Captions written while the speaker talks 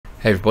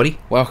Hey everybody,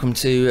 welcome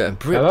to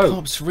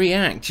Britpops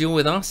React. You're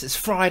with us. It's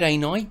Friday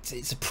night.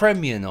 It's a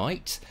premiere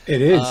night.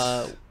 It is.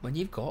 When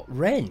you've got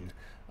REN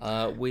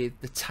with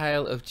the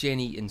tale of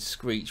Jenny and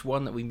Screech,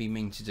 one that we've been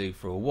meaning to do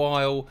for a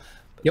while.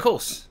 But of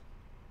course,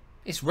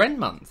 it's REN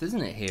month,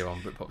 isn't it, here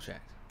on Britpops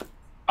React?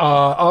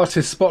 Our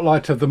artist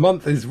spotlight of the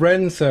month is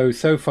REN.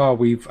 So far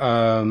we've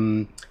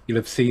you'll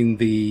have seen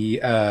the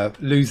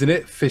Losing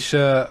It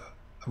Fisher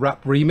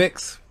rap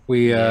remix.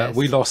 We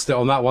lost it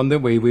on that one,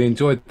 didn't we? We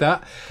enjoyed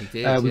that. We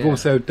did, we've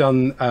also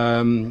done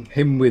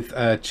him with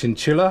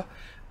Chinchilla,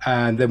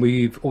 and then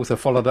we've also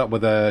followed up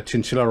with a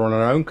Chinchilla on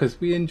our own because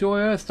we enjoy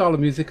her style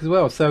of music as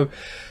well. So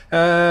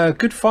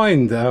good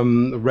find,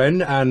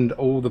 REN, and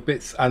all the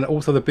bits, and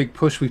also the Big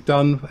Push we've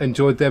done.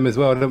 Enjoyed them as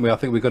well, didn't we? I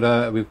think we've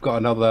got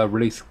another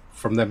release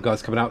from them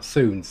guys coming out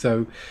soon.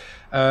 So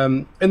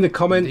in the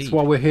comments,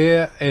 while we're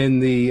here in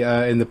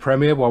the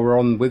premiere, while we're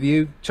on with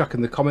you, chuck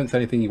in the comments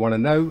anything you want to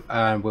know,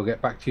 and we'll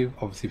get back to you.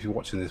 Obviously, if you're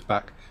watching this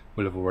back,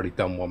 we'll have already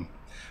done one.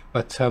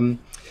 But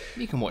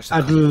you can watch the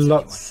had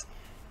lots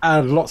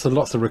and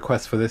lots of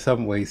requests for this,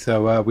 haven't we?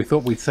 So we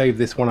thought we'd save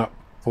this one up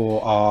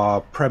for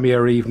our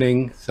premiere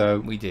evening.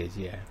 So we did,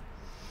 yeah.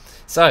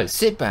 So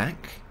sit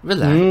back,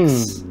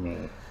 relax.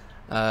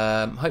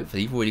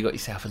 Hopefully, you've already got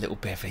yourself a little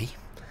bevy,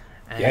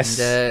 and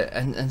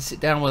and sit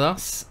down with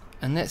us.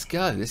 And let's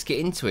go. Let's get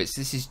into it.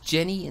 So this is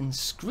Jenny and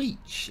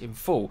Screech in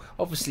full.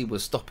 Obviously, we'll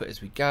stop it as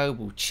we go.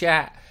 We'll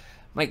chat.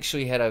 Make sure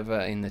you head over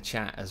in the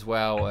chat as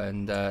well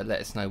and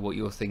let us know what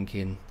you're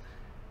thinking.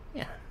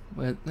 Yeah.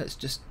 Well, let's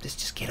just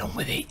get on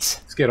with it.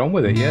 Let's get on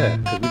with it. Yeah,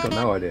 because we've got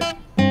no idea.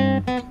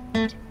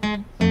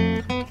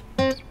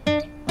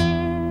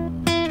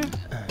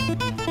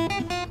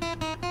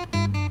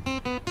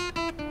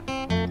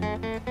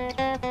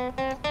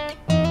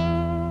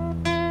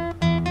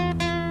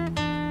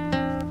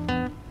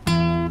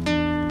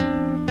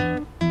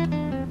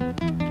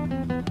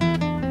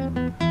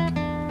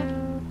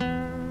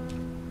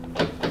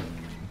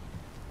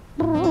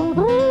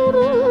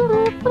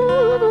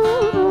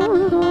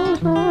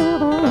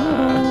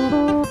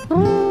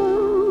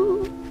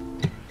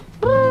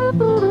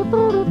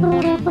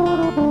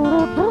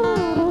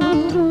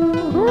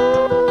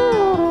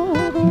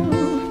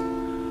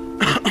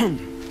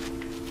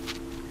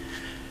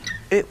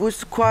 It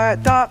was a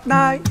quiet, dark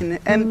night in an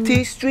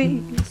empty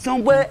street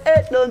somewhere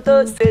in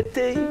London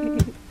City.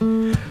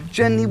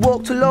 Jenny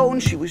walked alone,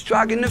 she was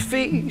dragging her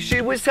feet.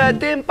 She was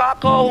heading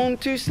back home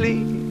to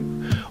sleep.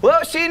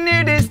 Well, she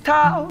knew this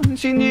town,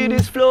 she knew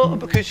this floor,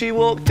 because she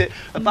walked it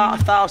about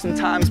 1,000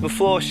 times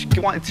before she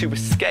wanted to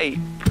escape.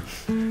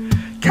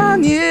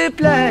 Can you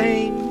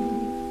blame?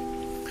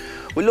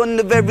 Well, on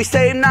the very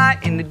same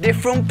night, in a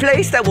different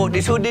place, there was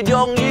this hooded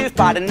young youth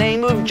by the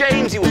name of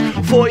James. He was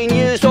 14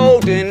 years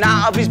old and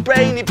out of his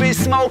brain, he'd been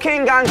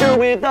smoking ganja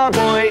with the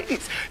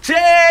boys.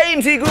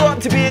 James, he grew up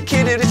to be a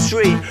kid of the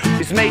street.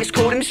 His mates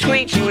called him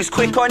Screech, he was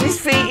quick on his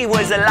feet. He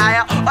was a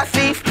liar, a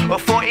thief, at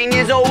 14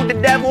 years old, the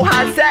devil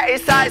had set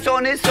his sights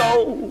on his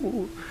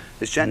soul.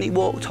 As Jenny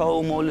walked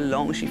home all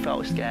alone, she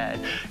felt scared.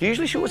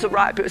 Usually she was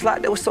alright, but it was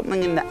like there was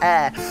something in the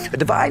air. A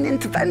divine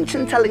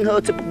intervention telling her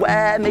to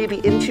beware, maybe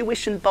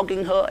intuition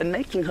bogging her and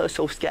making her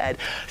so scared.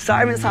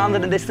 Sirens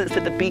sounded in the distance to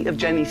the beat of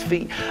Jenny's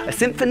feet. A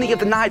symphony of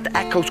the night that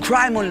echoes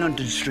crime on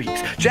London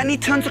streets. Jenny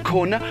turns a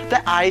corner,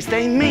 their eyes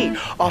they meet.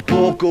 Our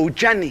poor girl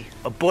Jenny,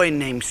 a boy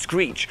named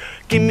Screech.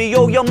 Give me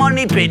all your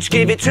money, bitch,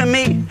 give it to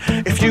me.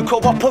 If you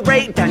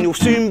cooperate, then you'll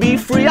soon be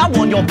free. I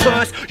want your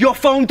purse, your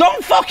phone,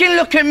 don't fucking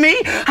look at me.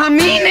 I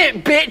mean it.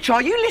 Bitch,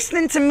 are you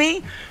listening to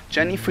me?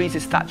 Jenny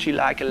freezes statue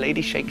like a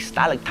lady shakes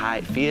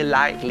stalactite. Feel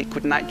like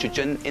liquid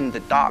nitrogen in the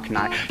dark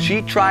night.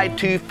 She tried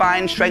to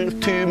find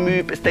strength to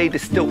move, but stayed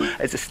as still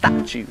as a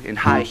statue in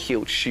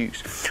high-heeled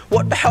shoes.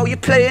 What the hell you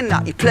playing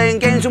at? You playing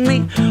games with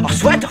me? I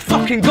swear to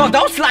fucking God,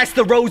 I'll slice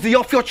the rosy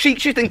off your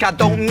cheeks. You think I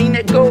don't mean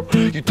it, girl?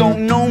 You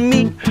don't know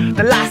me.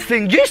 The last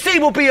thing you see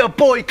will be a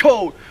boy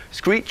code.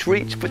 Screech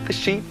reached with the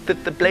sheath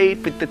of the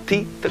blade, with the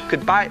teeth that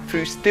could bite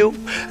through steel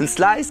and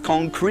slice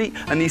concrete,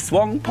 and he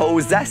swung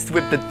possessed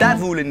with the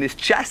devil in his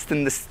chest,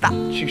 and the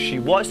statue she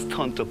was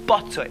turned to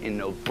butter in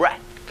her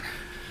breath.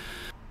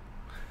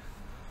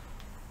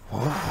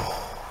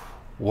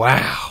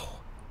 Wow.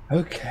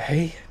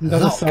 Okay,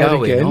 another side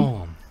going again.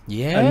 On.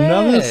 Yeah.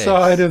 Another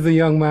side of the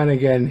young man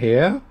again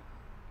here.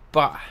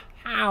 But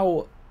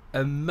how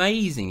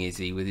amazing is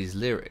he with his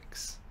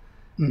lyrics?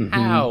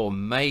 How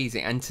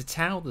amazing. And to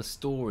tell the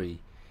story,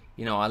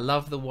 you know, I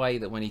love the way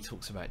that when he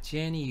talks about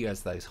Jenny, he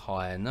has those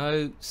higher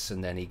notes,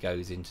 and then he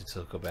goes into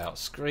talk about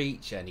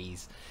Screech, and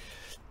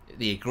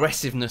the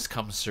aggressiveness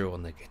comes through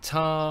on the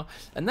guitar,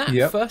 and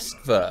that first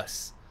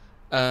verse,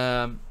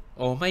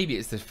 or maybe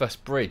it's the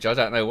first bridge, I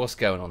don't know what's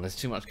going on, there's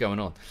too much going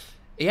on.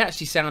 He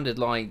actually sounded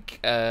like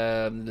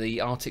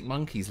the Arctic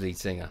Monkeys lead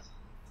singer.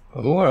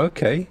 Oh,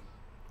 okay.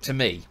 To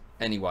me.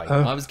 Anyway,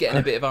 I was getting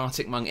a bit of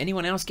Arctic Monkeys.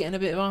 Anyone else getting a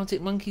bit of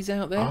Arctic Monkeys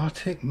out there?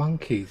 Arctic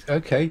Monkeys,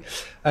 okay.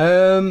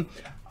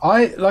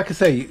 Like I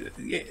say,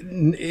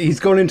 he's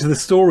gone into the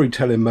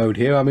storytelling mode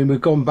here. I mean, we've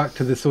gone back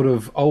to the sort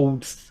of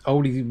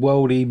oldie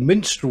worldy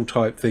minstrel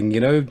type thing, you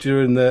know.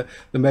 During the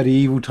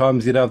medieval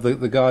times, you'd have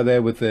the guy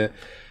there with the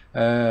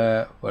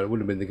well, it wouldn't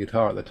have been the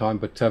guitar at the time,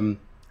 but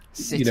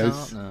you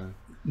know,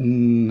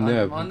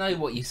 no. I know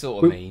what you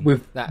sort of mean.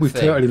 We've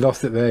totally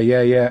lost it there.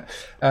 Yeah.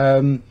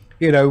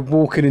 You know,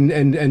 walking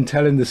and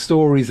telling the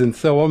stories and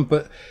so on.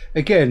 But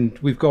again,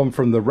 we've gone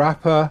from the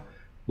rapper,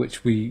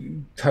 which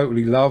we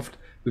totally loved.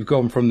 We've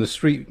gone from the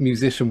street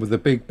musician with the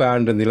big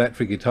band and the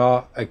electric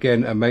guitar.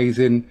 Again,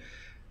 amazing.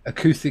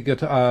 Acoustic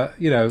guitar,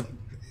 you know,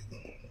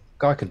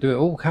 guy can do it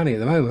all, can he, at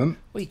the moment?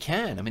 Well, he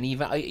can. I mean,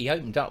 he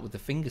opened up with the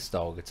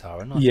fingerstyle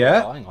guitar, and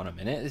I thought, hang on a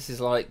minute, this is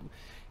like,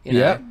 you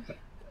know,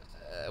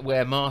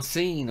 where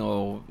Marcin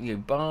or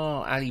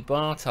Ali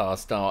Bartar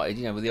started,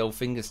 you know, with the old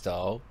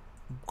fingerstyle.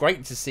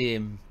 Great to see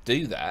him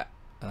do that.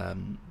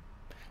 And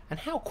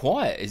how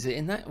quiet is it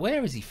in that?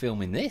 Where is he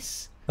filming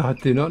this? I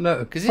do not know.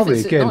 Because if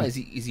it's at night,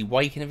 is he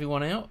waking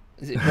everyone out?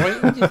 Is it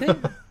Brighton, do you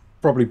think?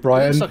 Probably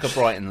Brighton. It looks like a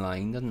Brighton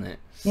lane, doesn't it?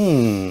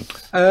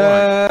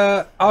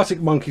 Arctic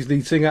Monkeys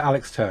lead singer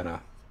Alex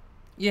Turner.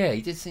 Yeah,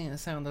 he did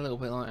sound a little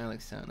bit like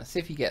Alex Turner. See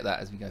if you get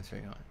that as we go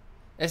through.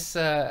 It's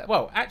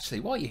well, actually,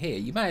 while you're here,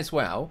 you may as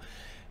well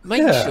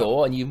make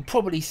sure, and you've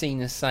probably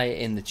seen us say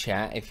it in the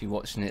chat if you're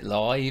watching it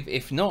live.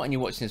 If not, and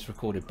you're watching this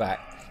recorded back,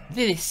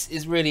 this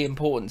is really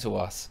important to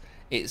us.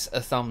 It's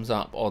a thumbs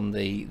up on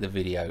the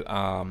video.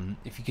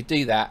 If you could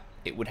do that,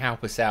 it would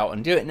help us out.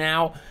 And do it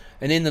now.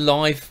 And in the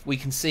live, we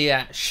can see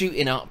that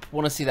shooting up.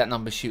 Want to see that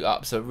number shoot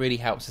up. So it really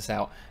helps us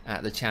out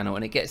at the channel.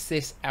 And it gets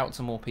this out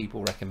to more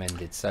people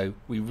recommended. So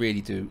we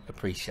really do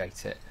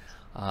appreciate it.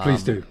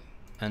 Please do.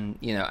 And,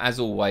 you know, as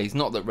always,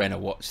 not that Ren will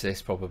watch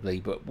this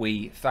probably, but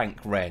we thank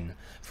Ren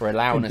for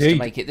allowing us to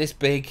make it this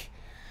big.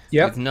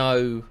 With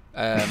no,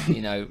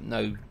 you know,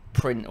 no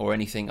print or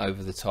anything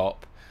over the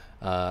top.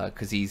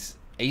 Because he's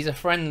a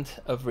friend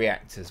of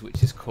Reactors,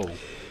 which is cool.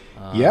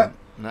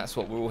 And that's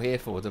what we're all here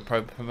for, to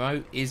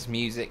promote his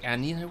music.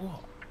 And you know what?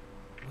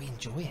 We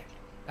enjoy it.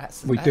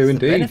 We do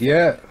indeed,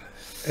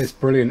 It's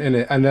brilliant, isn't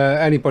it? And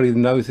anybody that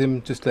knows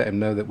him, just let him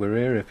know that we're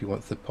here. If he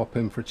wants to pop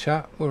in for a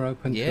chat, we're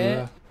open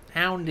to...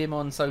 Hound him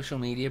on social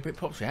media,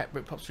 Britpops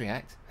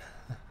React.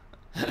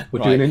 We're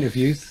doing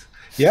interviews.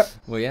 Well,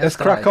 let's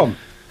crack on.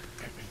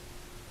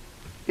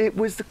 It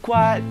was a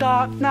quiet,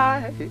 dark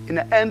night in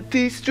an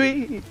empty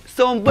street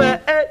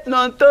somewhere in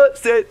London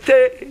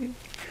City.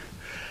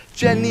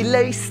 Jenny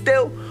lay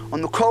still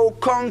on the cold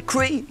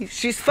concrete.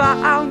 She's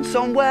found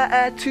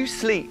somewhere to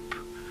sleep.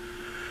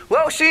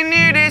 Well, she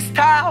knew this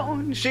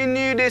town, she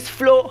knew this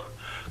floor,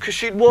 'cause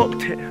she'd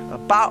walked it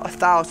about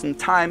 1,000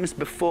 times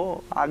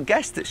before. I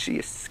guess that she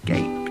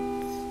escaped.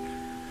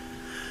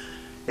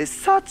 It's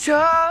such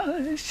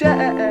a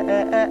shame.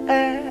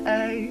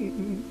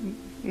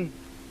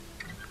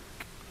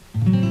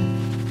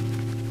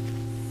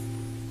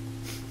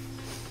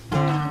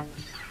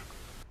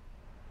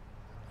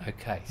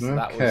 Okay, so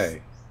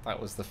that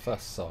was the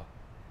first song.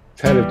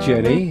 Tale of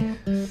Jenny.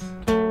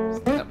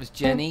 That was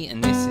Jenny,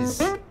 and this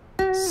is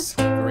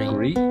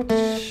Screech.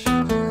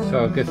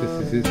 So I guess this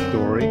is his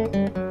story.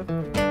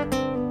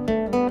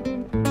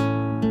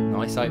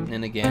 Nice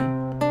opening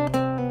again.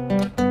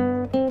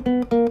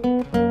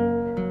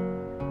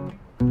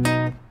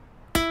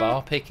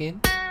 Bar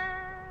picking.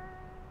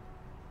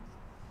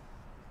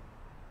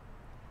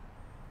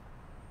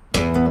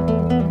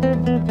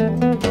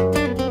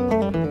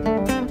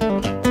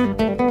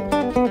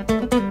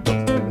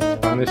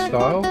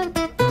 Style.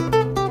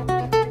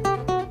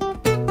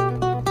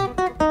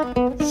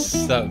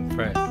 So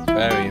impressed,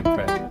 very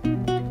impressed.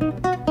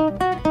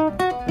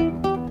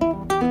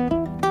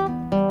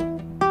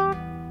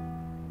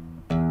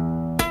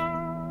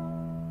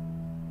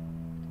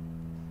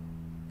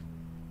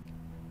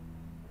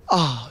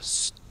 Our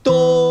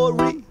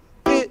story,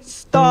 it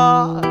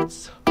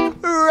starts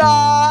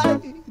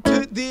right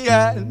at the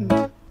end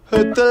of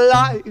the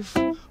life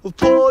of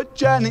poor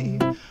Jenny,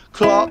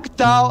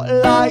 clocked out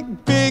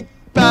like Big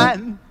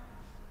Ben.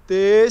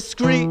 This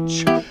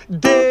Screech,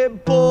 dear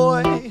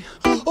boy,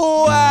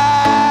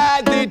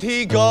 where did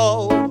he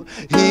go?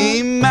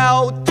 He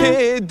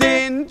melted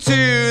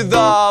into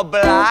the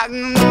black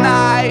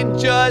night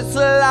just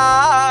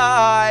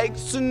like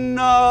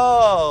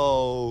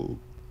snow.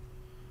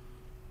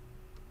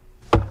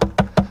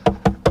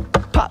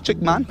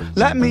 Patrick, man,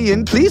 let me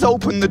in, please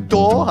open the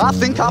door. I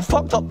think I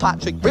fucked up,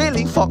 Patrick,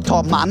 really fucked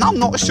up, man, I'm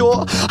not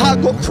sure. I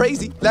got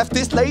crazy, left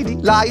this lady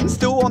lying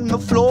still on the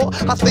floor.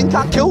 I think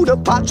I killed her,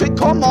 Patrick,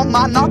 come on,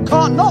 man, I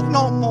can't knock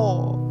no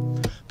more.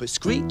 But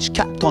Screech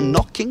kept on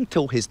knocking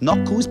till his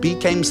knuckles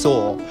became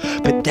sore.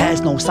 But there's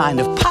no sign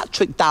of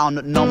Patrick down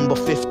at number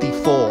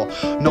 54.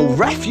 No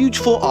refuge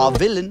for our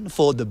villain,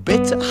 for the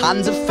bitter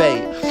hands of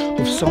fate,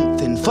 with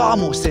something far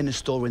more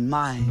sinister in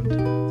mind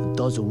that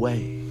does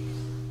away.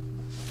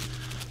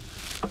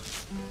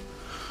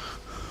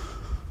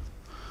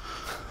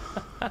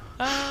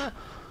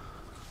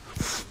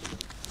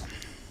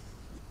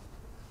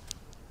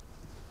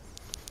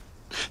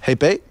 Hey,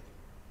 babe,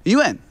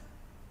 you in?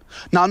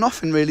 Nah,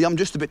 nothing really, I'm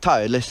just a bit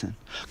tired, listen.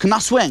 Can I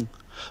swing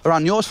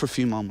around yours for a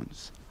few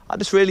moments? I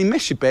just really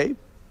miss you, babe.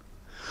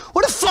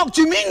 What the fuck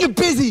do you mean you're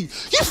busy?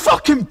 You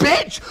fucking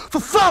bitch! For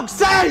fuck's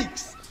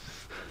sakes!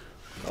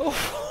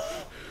 Oh.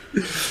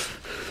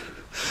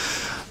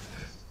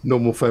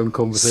 Normal phone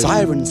conversation.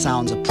 Siren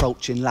sounds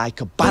approaching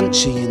like a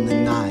banshee in the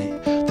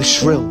night. The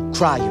shrill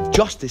cry of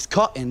justice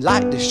cutting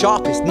like the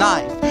sharpest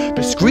knife.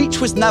 But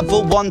Screech was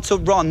never one to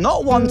run,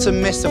 not one to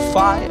miss a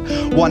fight.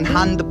 One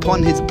hand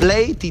upon his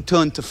blade, he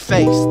turned to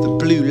face the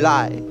blue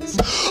lights.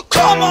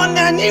 Come on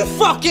then, you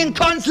fucking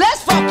cunts,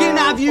 let's fucking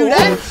have you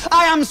then.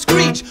 I am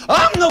Screech,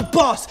 I'm the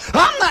boss,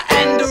 I'm the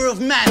ender of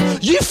men.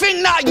 You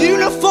think that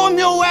uniform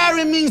you're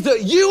wearing means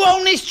that you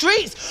own these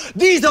streets?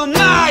 These are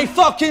my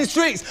fucking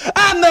streets,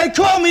 and they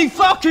call me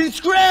fucking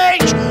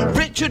Screech.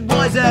 Richard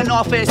was an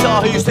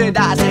officer who stood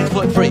at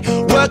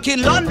 6'3",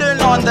 working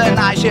London on the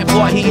night shift.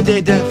 What he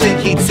didn't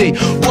think he'd see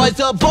was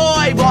a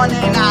boy running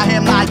at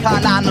him like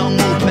an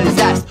animal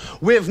possessed.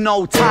 With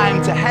no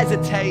time to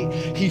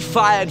hesitate, he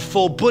fired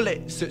 4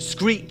 bullets at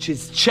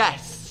Screech's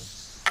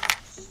chest.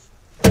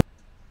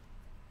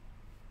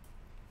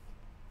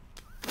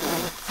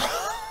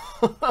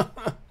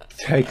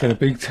 Taking a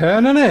big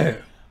turn, isn't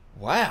it?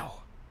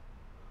 Wow.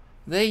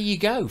 There you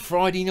go,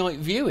 Friday night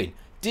viewing.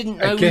 Didn't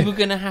know we were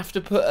going to have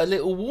to put a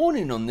little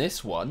warning on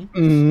this one.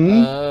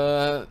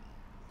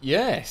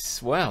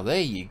 Yes, wow,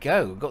 there you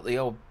go. Got the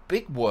old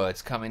big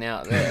words coming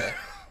out there.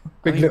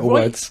 Big little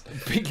words.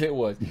 Big little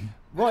words.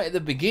 Right at the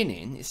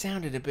beginning, it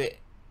sounded a bit...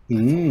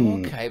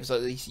 okay, it was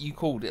like you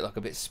called it like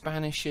a bit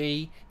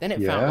Spanishy. Then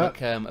it felt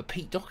like a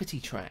Pete Doherty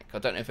track. I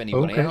don't know if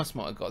anybody else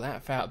might have got that.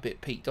 It felt a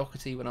bit Pete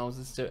Doherty when I was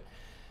listening to it.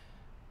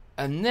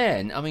 And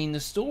then, I mean, the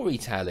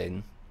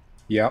storytelling.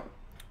 Yep.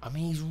 I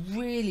mean, he's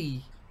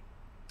really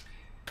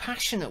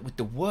passionate with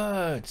the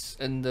words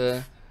and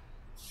the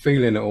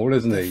feeling it all,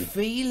 isn't he?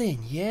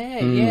 Feeling, yeah.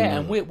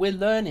 And we're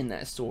learning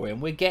that story, and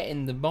we're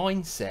getting the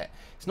mindset.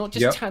 It's not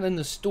just telling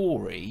the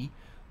story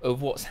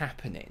of what's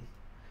happening.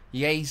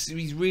 Yeah,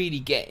 he's really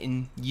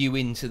getting you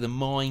into the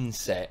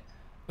mindset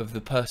of the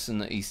person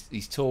that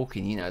he's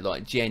talking. You know,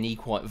 like Jenny,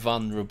 quite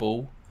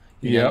vulnerable.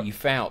 You know, you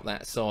felt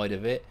that side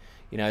of it.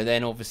 You know,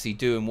 then obviously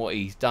doing what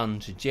he's done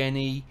to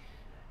Jenny,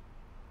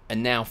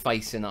 and now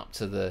facing up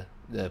to the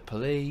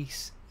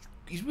police.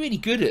 He's really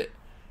good at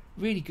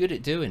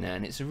doing that,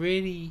 and it's a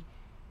really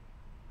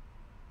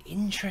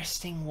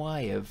interesting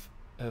way of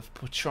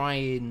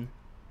portraying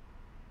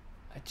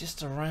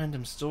just a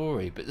random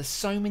story. But there's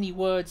so many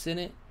words in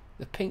it.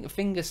 The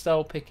finger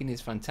style picking is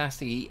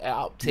fantastic. He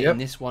upped it in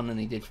this one than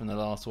he did from the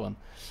last one.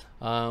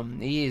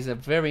 He is a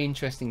very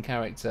interesting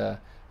character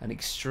and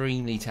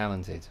extremely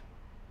talented.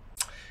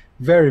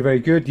 Very, very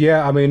good.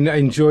 Yeah, I mean,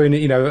 enjoying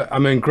it. You know,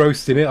 I'm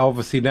engrossed in it.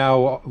 Obviously,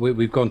 now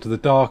we've gone to the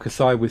darker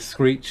side with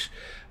Screech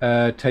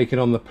taking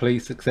on the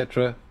police,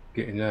 etc.,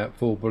 getting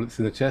 4 bullets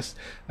in the chest.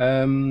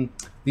 The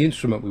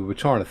instrument we were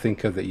trying to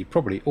think of that you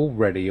probably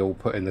already all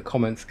put in the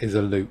comments is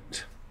a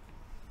lute.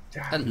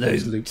 Damn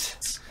those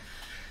lutes.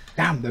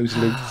 Damn those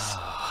lutes.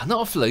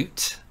 Not a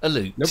flute, a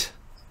lute. Nope.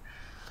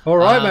 All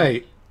right,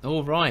 mate.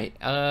 All right.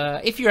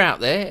 If you're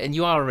out there and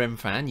you are a REN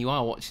fan, you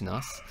are watching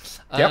us,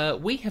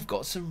 we have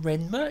got some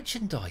REN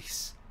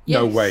merchandise. Yes.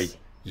 No way.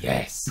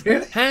 Yes.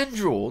 Really?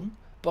 Hand-drawn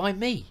by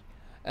me.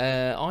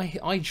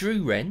 I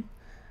drew REN,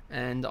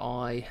 and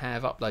I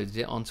have uploaded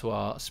it onto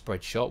our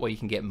Spreadshop, where you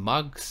can get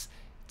mugs,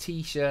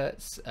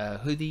 T-shirts,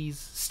 hoodies,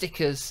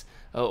 stickers,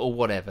 or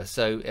whatever.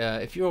 So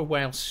if you're a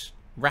Welsh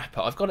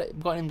rapper, I've got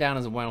him down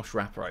as a Welsh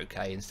rapper,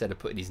 okay, instead of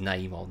putting his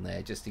name on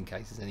there, just in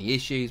case there's any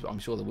issues, but I'm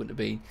sure there wouldn't have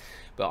been.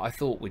 But I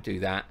thought we'd do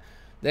that.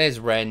 There's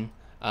REN.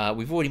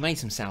 We've already made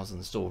some sales in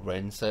the store,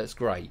 REN, so it's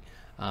great.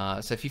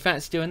 So if you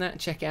fancy doing that,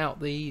 check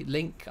out the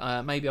link.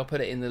 Maybe I'll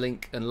put it in the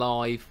link and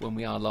live when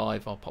we are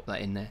live. I'll pop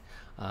that in there.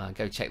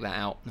 Go check that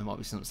out. There might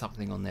be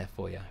something on there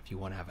for you if you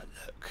want to have a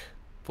look.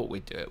 Thought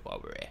we'd do it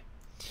while we're here.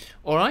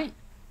 All right.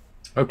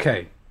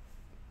 Okay.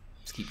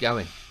 Let's keep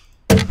going.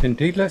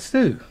 Indeed, let's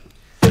do.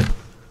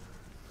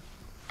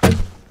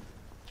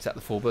 Is that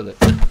the 4 bullets?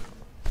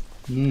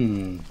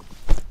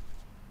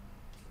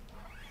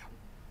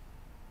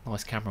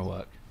 Nice camera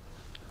work.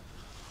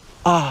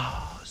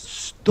 Our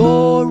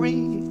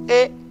story,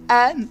 it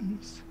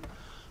ends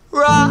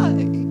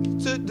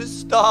right at the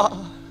start.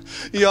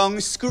 Young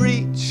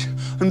Screech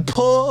and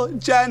poor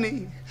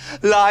Jenny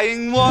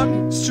lying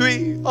 1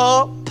 street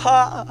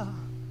apart.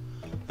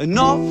 An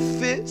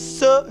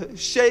officer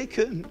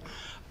shaken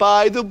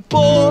by the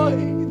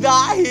boy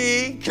that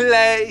he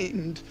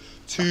claimed.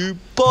 2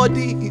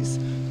 bodies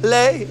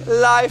lay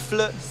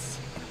lifeless,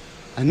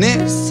 and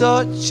it's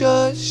such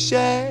a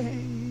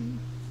shame.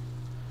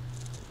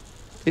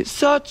 It's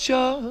such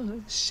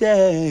a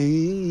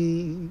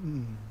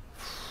shame.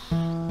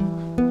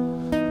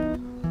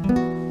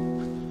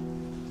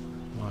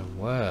 My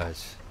word.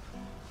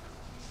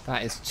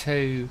 That is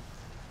 2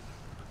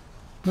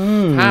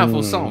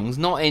 powerful songs,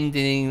 not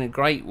ending in a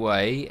great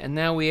way, and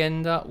now we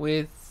end up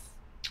with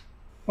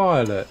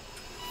Violet.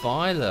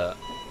 Violet.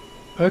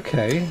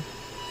 Okay.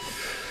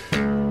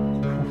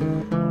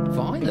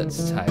 Violet.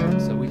 Violet's tale,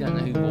 so we don't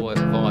know who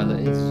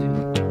Violet is, do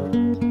we?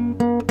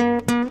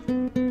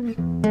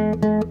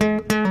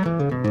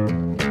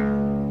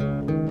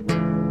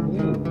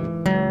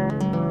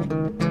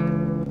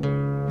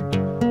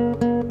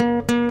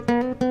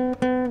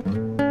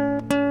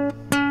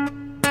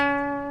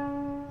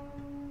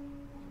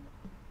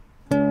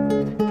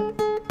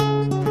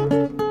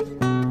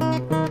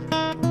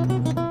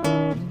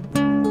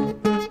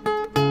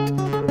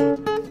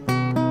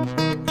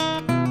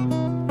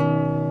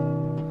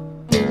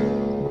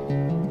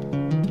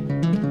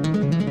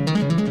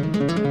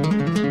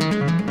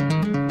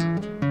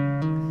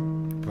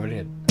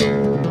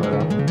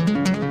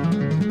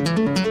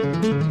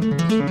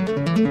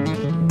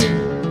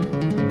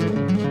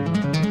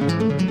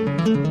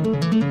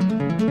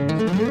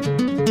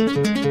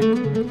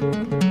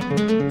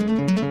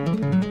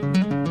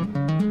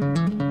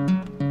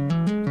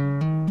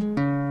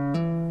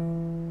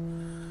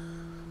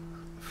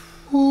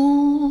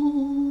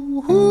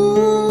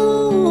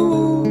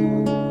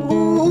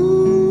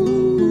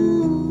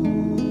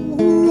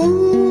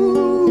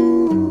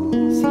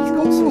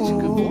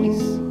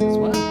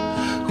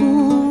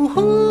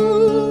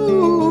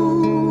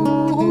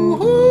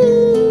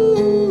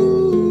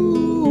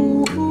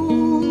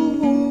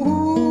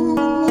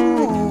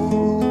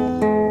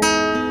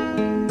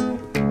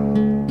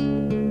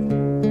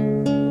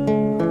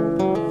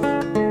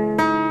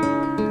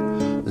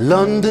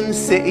 London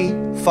City,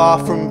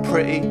 far from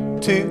pretty,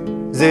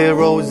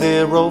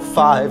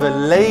 2005. A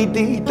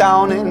lady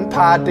down in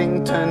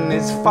Paddington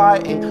is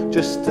fighting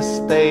just to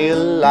stay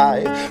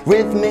alive.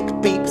 Rhythmic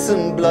beeps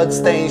and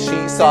bloodstains,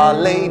 she saw a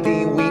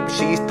lady weep.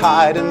 She's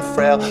tired and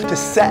frail. To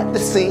set the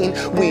scene,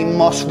 we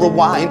must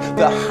rewind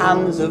the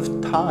hands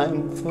of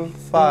time for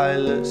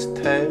Violet's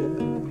tale.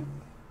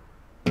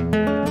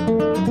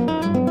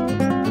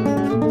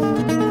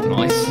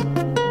 Nice.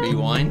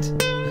 Rewind.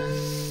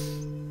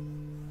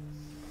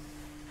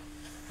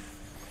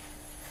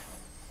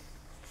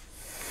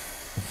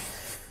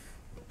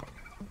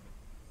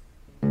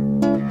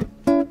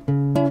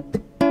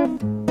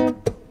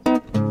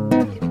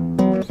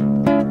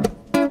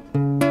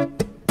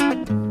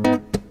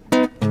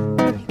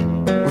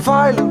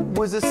 Violet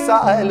was a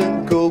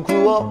silent girl,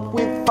 grew up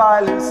with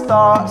violent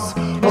starts.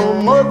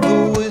 Her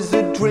mother was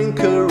a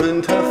drinker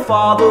and her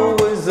father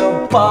was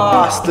a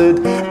bastard.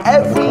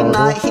 Every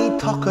night he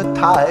took her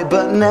tie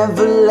but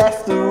never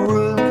left the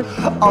room.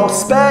 I'll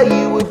spare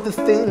you of the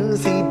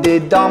things he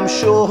did, I'm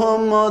sure her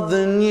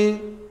mother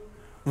knew.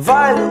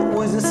 Violet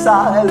was a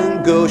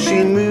silent girl,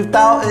 she moved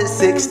out at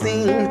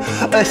 16.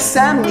 A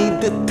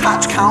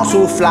semi-detached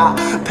council flat,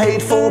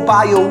 paid for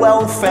by a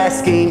welfare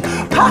scheme.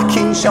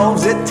 Packing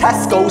shelves at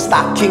Tesco,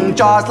 stacking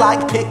jars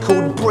like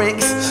pickled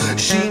bricks.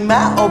 She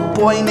met a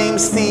boy named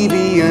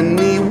Stevie and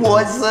he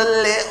was a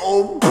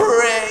little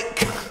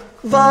prick.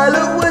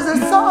 Violet was a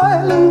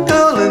silent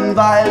girl and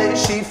Violet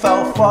she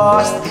fell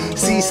fast.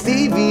 See,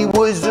 Stevie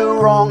was a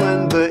wrong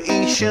un, but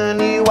he sure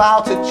knew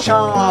how to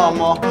charm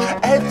her.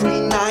 Every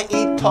night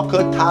he took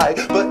her tie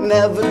but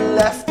never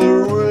left the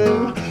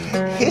room.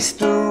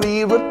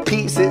 History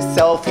repeats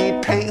itself,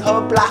 he'd paint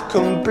her black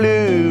and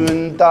blue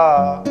and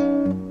dark.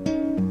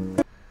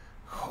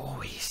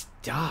 Oh, he's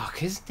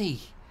dark, isn't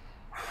he?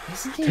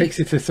 Isn't he? Takes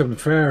you to some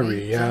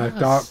very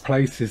dark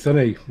places,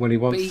 doesn't he? When he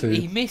wants to.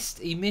 He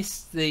missed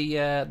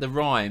the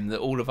rhyme that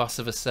all of us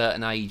of a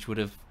certain age would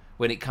have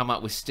when it come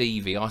up with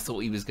Stevie. I thought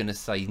he was going to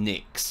say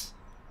Nix,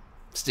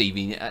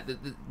 Stevie,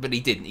 but he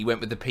didn't. He went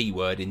with the P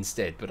word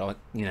instead. But I,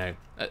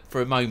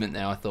 for a moment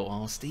there, I thought,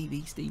 oh,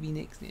 Stevie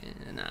Nix, yeah,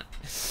 nah.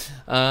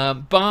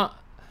 But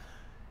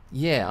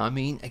yeah, I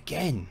mean,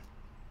 again,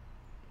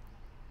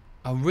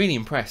 I'm really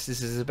impressed.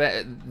 This is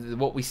about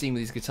what we've seen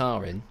with his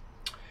guitar in.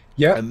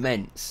 Yeah,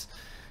 immense.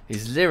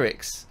 His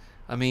lyrics,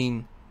 I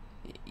mean,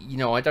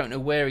 I don't know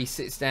where he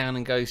sits down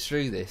and goes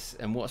through this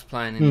and what's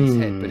playing in his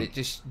head,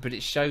 but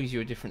it shows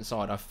you a different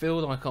side. I feel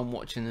like I'm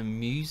watching a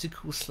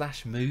musical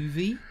 /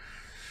 movie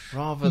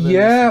rather than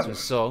listening to a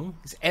song.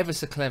 It's ever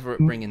so clever at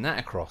bringing that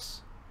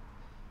across.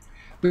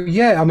 But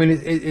yeah, I mean,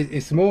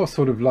 it's more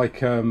sort of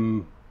like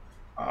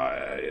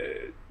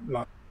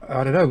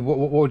I don't know,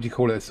 what would you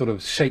call it? Sort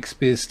of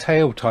Shakespeare's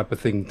tale type of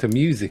thing to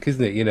music,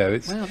 isn't it?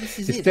 It's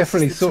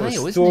definitely sort of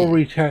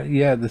story.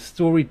 The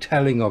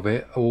storytelling of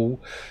it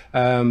all.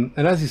 And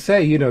as you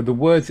say, the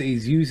words that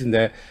he's using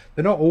there,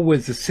 they're not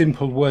always the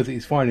simple words that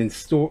he's finding.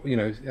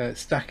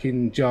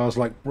 Stacking jars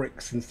like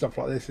bricks and stuff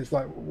like this. It's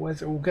like,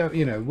 where's it all go?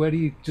 Where do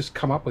you just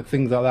come up with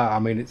things like that? I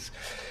mean, it's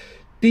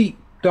deep,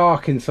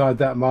 dark inside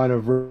that mind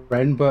of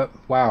REN, but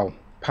wow,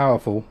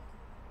 powerful.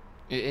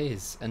 It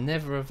is, and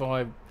never have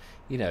I,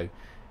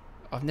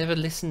 I've never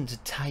listened to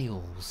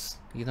Tales,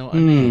 you know what I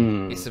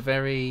mean? It's a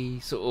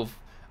very sort of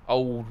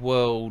old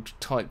world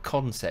type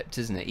concept,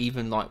 isn't it?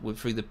 Even like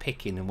through the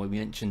picking and when we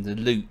mentioned the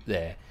lute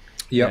there,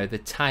 the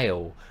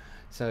tale.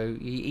 So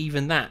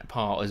even that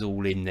part is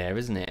all in there,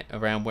 isn't it?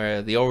 Around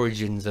where the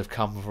origins have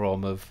come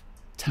from of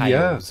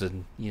Tales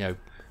and,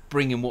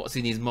 bringing what's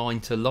in his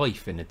mind to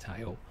life in a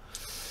tale.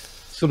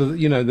 sort of,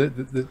 you know,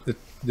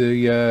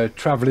 the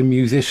traveling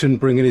musician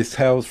bringing his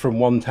tales from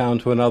one town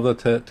to another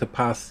to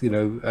pass, you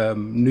know,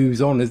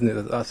 news on, isn't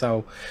it? That's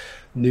how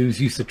news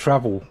used to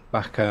travel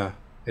back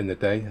in the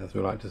day, as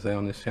we like to say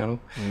on this channel.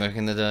 Back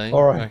in the day.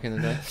 All right. Back in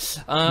the day.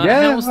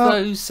 Yeah, how's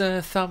those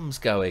thumbs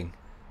going?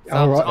 Thumbs?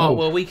 All right. Oh,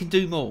 well, we can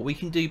do more. We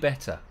can do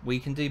better. We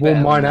can do Warm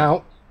better. mine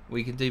out.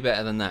 We can do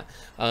better than that.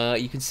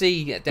 You can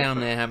see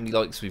down there how many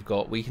likes we've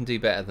got. We can do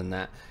better than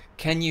that.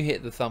 Can you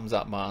hit the thumbs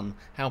up button?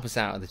 Help us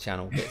out of the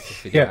channel. Get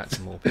this video out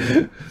to more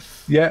people.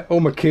 Yeah, all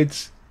my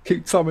kids.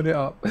 Keep summing it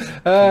up.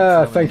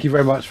 Thank you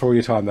very much for all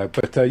your time, though.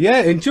 But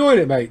yeah, enjoyed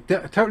it, mate.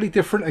 Totally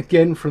different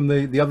again from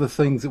the other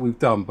things that we've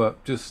done,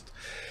 but just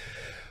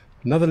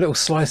another little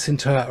slice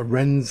into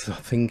Ren's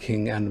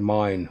thinking and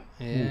mine.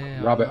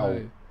 Yeah, rabbit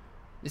hole.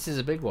 This is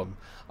a big one.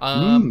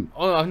 Oh,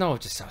 I know I've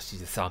just asked you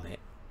to thumb it.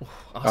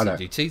 I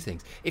do two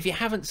things. If you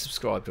haven't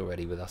subscribed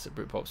already with us at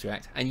Britpops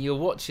React and you're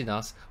watching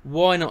us,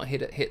 why not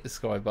hit the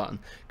subscribe button?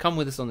 Come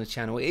with us on the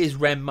channel. It is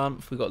REN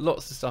month. We've got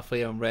lots of stuff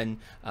here on REN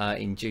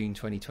in June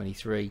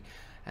 2023,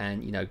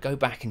 and you know, go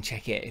back and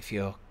check it if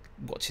you're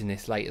watching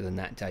this later than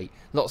that date.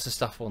 Lots of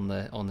stuff on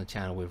the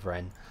channel with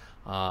REN,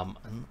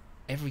 and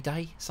every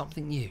day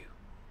something new.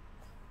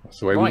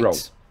 That's the way we roll.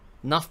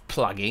 Enough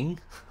plugging.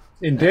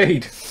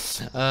 Indeed.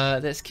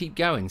 Let's keep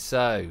going.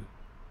 So,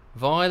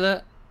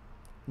 Violet.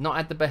 Not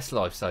had the best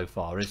life so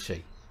far, is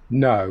she?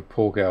 No,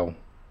 poor girl.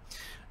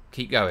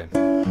 Keep going.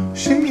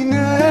 She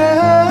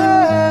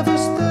never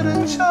stood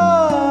a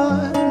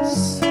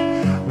chance.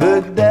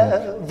 The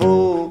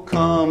devil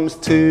comes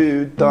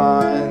to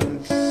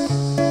dance.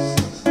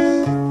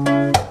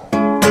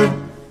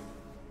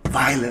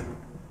 Violet,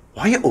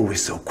 why are you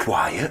always so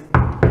quiet?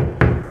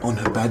 On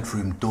her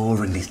bedroom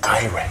door and he's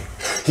irate.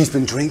 He's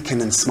been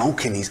drinking and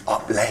smoking, he's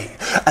up late.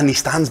 And he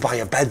stands by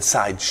her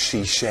bedside,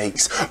 she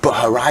shakes, but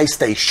her eyes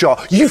stay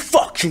shut. You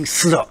fucking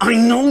slut, I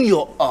know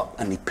you're up.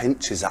 And he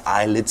pinches her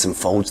eyelids and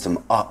folds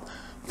them up.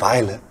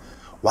 Violet,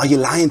 why are you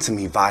lying to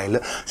me,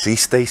 Violet? She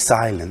stays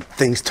silent,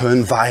 things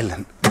turn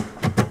violent.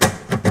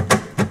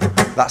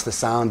 That's the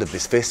sound of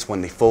his fists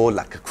when they fall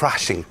like a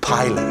crashing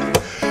pilot.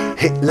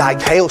 Hit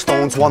like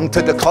hailstones, one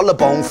to the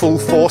collarbone, full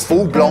force,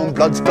 full blown,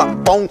 blood's black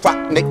bone,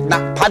 crack, knick,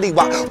 knack,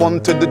 paddywhack,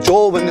 one to the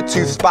jaw when the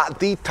tooth spat,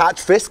 detached,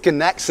 fist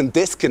connects and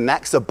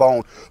disconnects a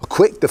bone. A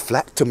quick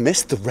deflect to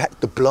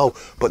misdirect the blow,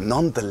 but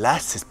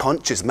nonetheless his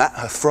punches met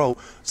her throat.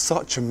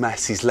 Such a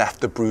mess he's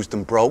left her bruised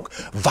and broke.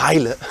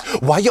 Violet,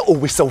 why you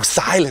always so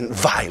silent,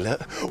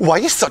 Violet? Why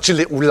you such a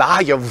little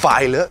liar,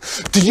 Violet?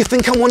 Do you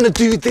think I want to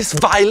do this,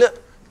 Violet?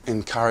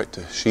 In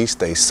character, she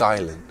stays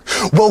silent.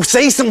 Well,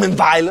 say something,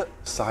 Violet.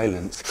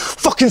 Silence.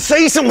 Fucking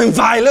say something,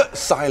 Violet.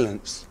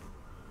 Silence.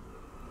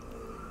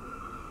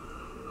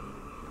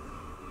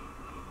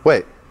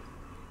 Wait.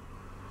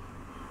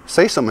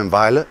 Say something,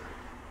 Violet.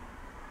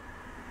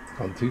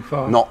 Gone too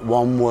far. Not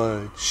one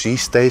word. She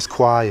stays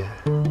quiet.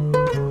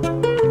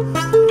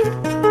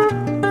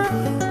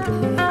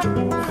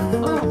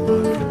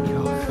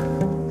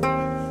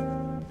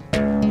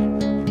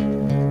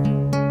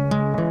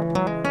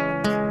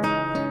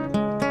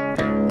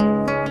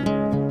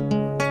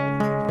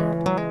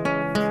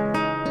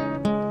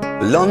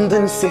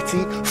 London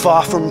City,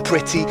 far from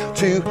pretty,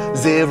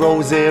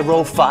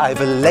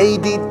 2005. A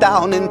lady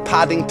down in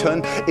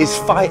Paddington is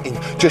fighting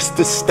just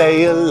to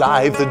stay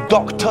alive. The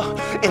doctor,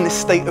 in a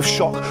state of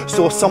shock,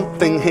 saw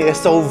something here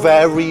so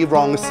very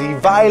wrong. See,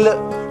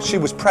 Violet, she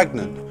was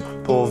pregnant.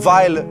 Poor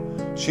Violet,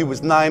 she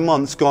was 9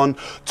 months gone.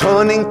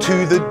 Turning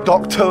to the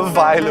doctor,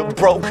 Violet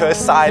broke her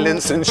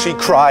silence and she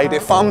cried,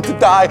 if I'm to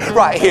die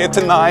right here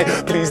tonight,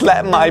 please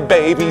let my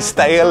baby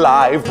stay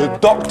alive. The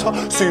doctor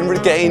soon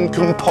regained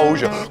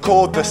composure,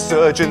 called the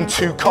surgeon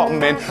to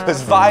come in.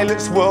 As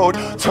Violet's world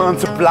turned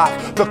to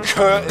black, the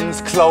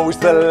curtains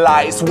closed, the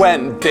lights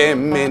went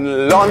dim.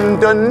 In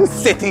London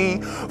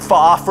City,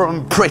 far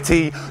from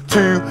pretty,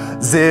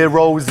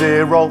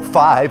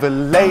 2005. A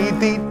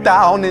lady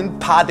down in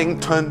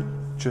Paddington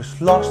just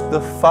lost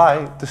the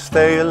fight to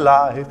stay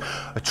alive.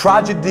 A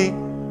tragedy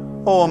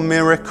or a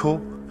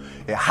miracle,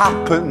 it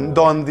happened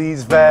on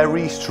these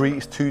very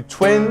streets. Two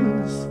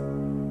twins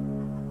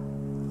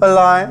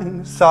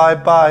aligned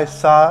side by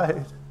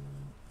side.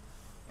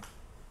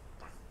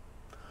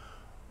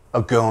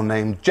 A girl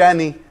named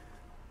Jenny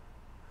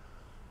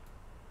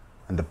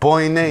and a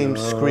boy named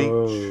Screech.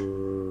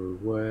 No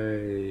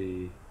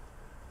way.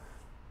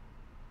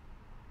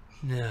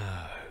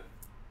 No.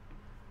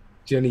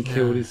 Jenny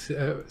killed his...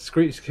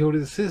 Screech killed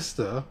his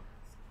sister?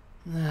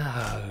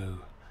 No.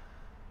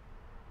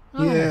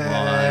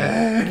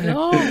 Yeah.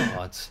 Oh my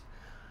God.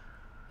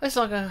 It's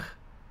like a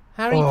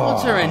Harry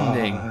Potter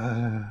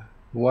ending.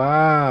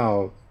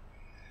 Wow.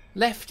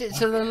 Left it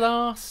to the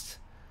last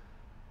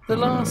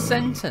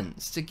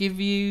sentence to give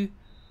you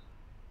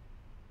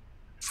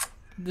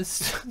the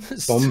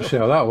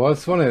bombshell. That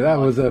was, wasn't it? That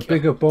was a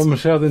bigger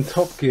bombshell than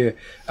Top Gear.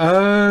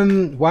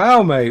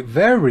 Wow, mate.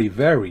 Very,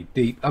 very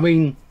deep. I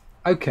mean,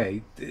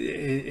 okay,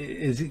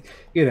 is he,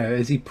 you know,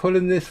 is he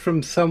pulling this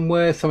from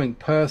somewhere, something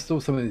personal,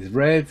 something he's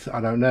read?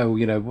 I don't know.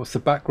 You know, what's the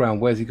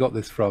background? Where's he got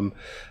this from?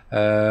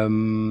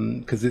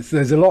 Because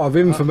there's a lot of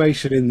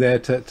information in there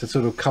to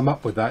sort of come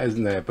up with that,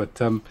 isn't there? But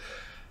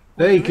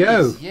there you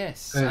go.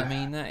 Yes, I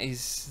mean that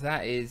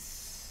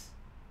is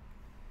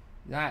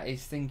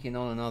thinking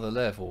on another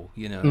level.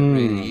 You know, it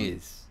really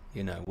is.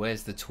 You know,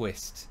 where's the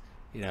twist?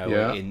 You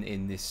know,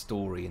 in this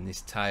story, in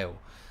this tale.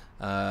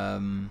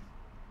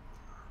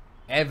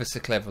 Ever so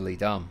cleverly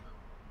done.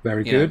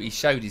 Very good. Know, he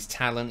showed his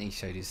talent, he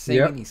showed his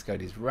singing, he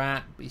showed his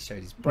rap, he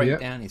showed his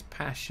breakdown, his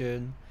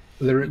passion.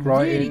 Lyric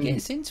writing. He really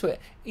gets into it.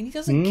 And he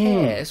doesn't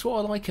care. That's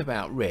what I like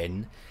about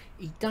Ren.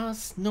 He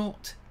does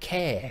not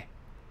care.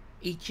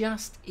 He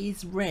just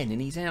is Ren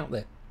and he's out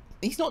there.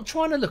 He's not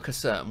trying to look a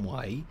certain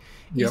way.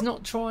 He's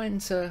not trying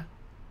to...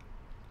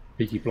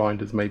 Peaky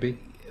Blinders, maybe?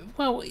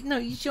 Well, no,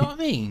 you know what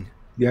I mean?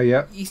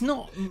 Yeah. He's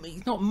not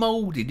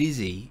moulded, is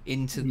he,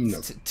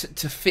 into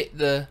to fit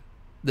the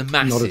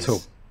masses? Not at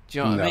all. Do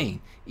you know what I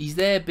mean? He's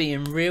there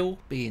being real,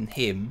 being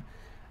him,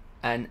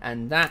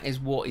 and that is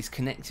what is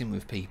connecting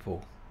with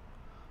people.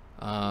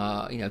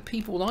 You know,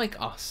 people like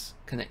us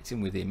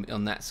connecting with him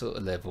on that sort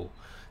of level.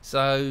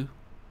 So,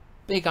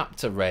 big up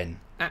to Ren.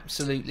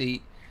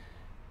 Absolutely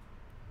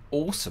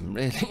awesome,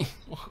 really.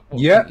 What can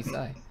you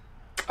say?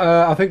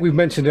 I think we've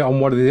mentioned it on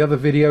one of the other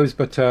videos,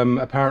 but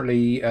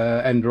apparently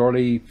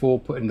EnderOllie 4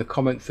 put in the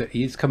comments that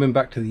he is coming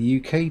back to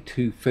the UK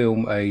to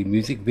film a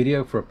music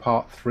video for a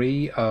part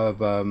 3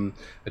 of a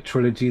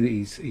trilogy that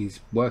he's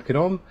working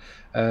on.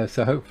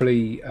 So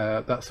hopefully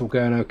that's all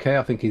going okay.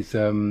 I think his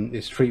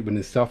treatment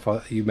and stuff.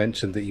 You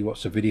mentioned that you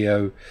watched a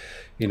video,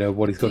 you know,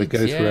 what he's got to go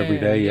through every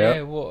day.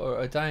 Yeah, what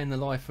a day in the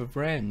life of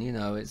Ren. You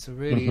know, it's a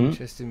really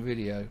interesting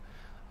video.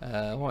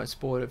 I won't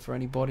spoil it for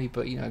anybody,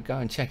 but you know, go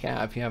and check it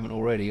out if you haven't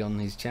already on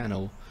his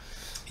channel.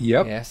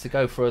 Yeah, it's to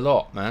go for a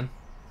lot, man.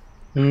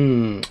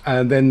 And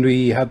then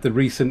we had the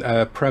recent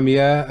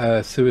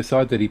premiere,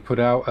 Suicide, that he put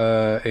out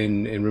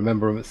in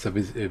remembrance of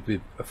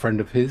a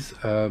friend of his.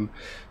 So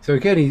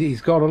again,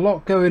 he's got a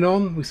lot going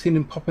on. We've seen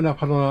him popping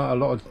up on a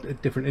lot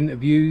of different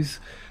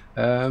interviews.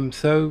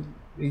 So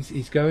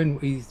he's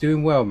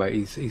doing well,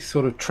 mate. He's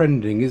sort of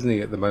trending, isn't he,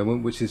 at the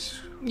moment, which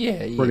is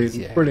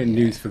brilliant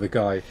news for the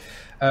guy.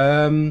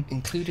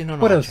 Including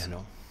on our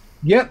channel.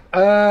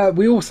 Yep.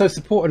 We also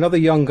support another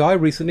young guy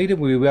recently, didn't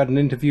we? We had an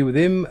interview with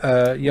him,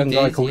 young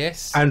guy called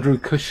Andrew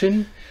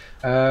Cushion.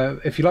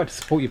 If you like to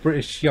support your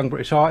young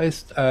British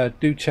artist,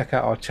 do check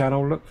out our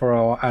channel. Look for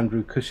our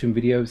Andrew Cushion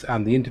videos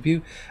and the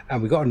interview.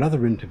 And we got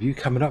another interview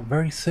coming up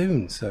very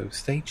soon, so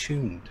stay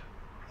tuned.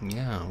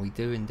 Yeah, we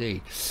do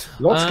indeed.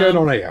 Lots going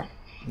on here.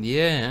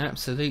 Yeah,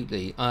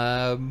 absolutely.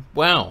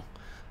 Wow.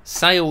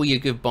 Say all your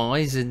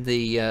goodbyes in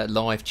the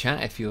live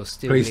chat if you're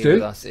still here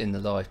with us in the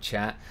live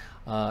chat.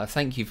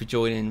 Thank you for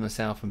joining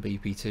myself and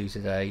BP2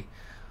 today.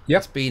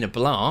 It's been a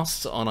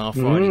blast on our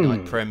Friday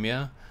night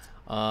premiere.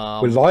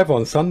 We're live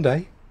on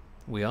Sunday.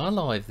 We are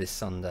live this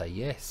Sunday,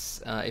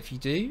 yes. If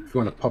you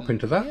want to pop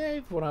into that,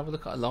 if you want to have a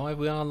look at live,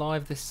 we are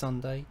live this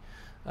Sunday,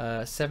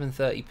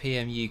 7:30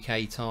 PM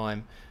UK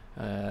time.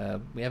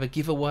 We have a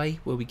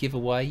giveaway where we give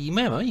away. You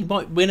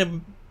might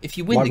win if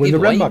you win the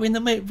giveaway, you win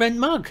the Ren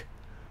mug.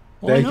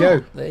 There you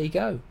go. There you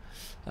go.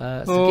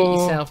 So get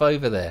yourself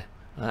over there,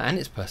 and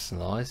it's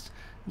personalised,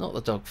 not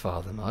the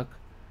Dogfather mug.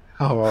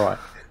 Oh, all right,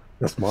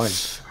 that's mine.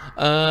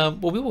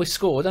 Well, we always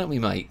score, don't we,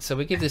 mate? So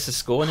we give this a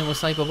score, and then we'll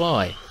say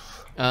bye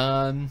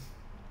bye.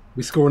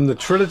 We score in the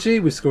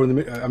trilogy. We score in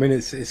the. I mean,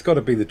 it's got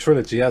to be the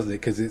trilogy, hasn't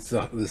it? Because it's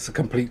a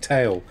complete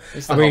tale.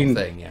 It's the whole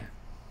thing, yeah.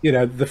 You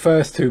know, the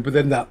first two, but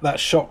then that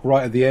shot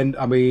right at the end.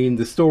 I mean,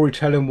 the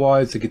storytelling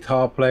wise, the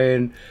guitar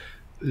playing,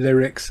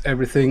 lyrics,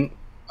 everything.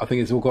 I think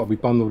it's all got to be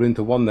bundled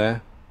into one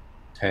there.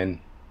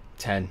 10.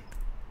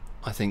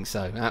 I think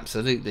so.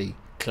 Absolutely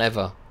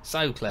clever,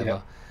 so clever.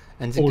 Yeah.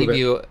 And to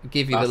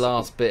give you the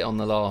last bit on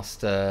the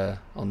last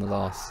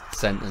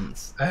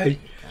sentence. Hey,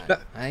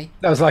 that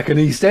was like an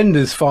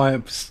EastEnders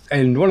fire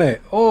end, wasn't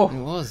it? Oh, it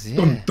was. Yeah.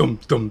 Dum dum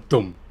dum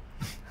dum.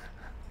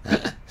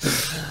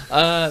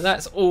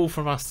 That's all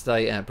from us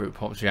today at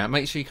Britpop's React.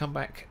 Make sure you come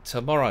back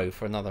tomorrow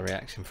for another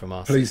reaction from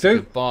us. Please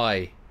do.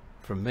 Goodbye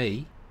from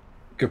me.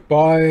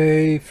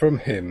 Goodbye from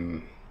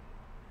him.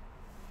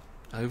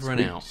 Over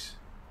and out.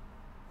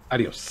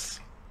 Adios.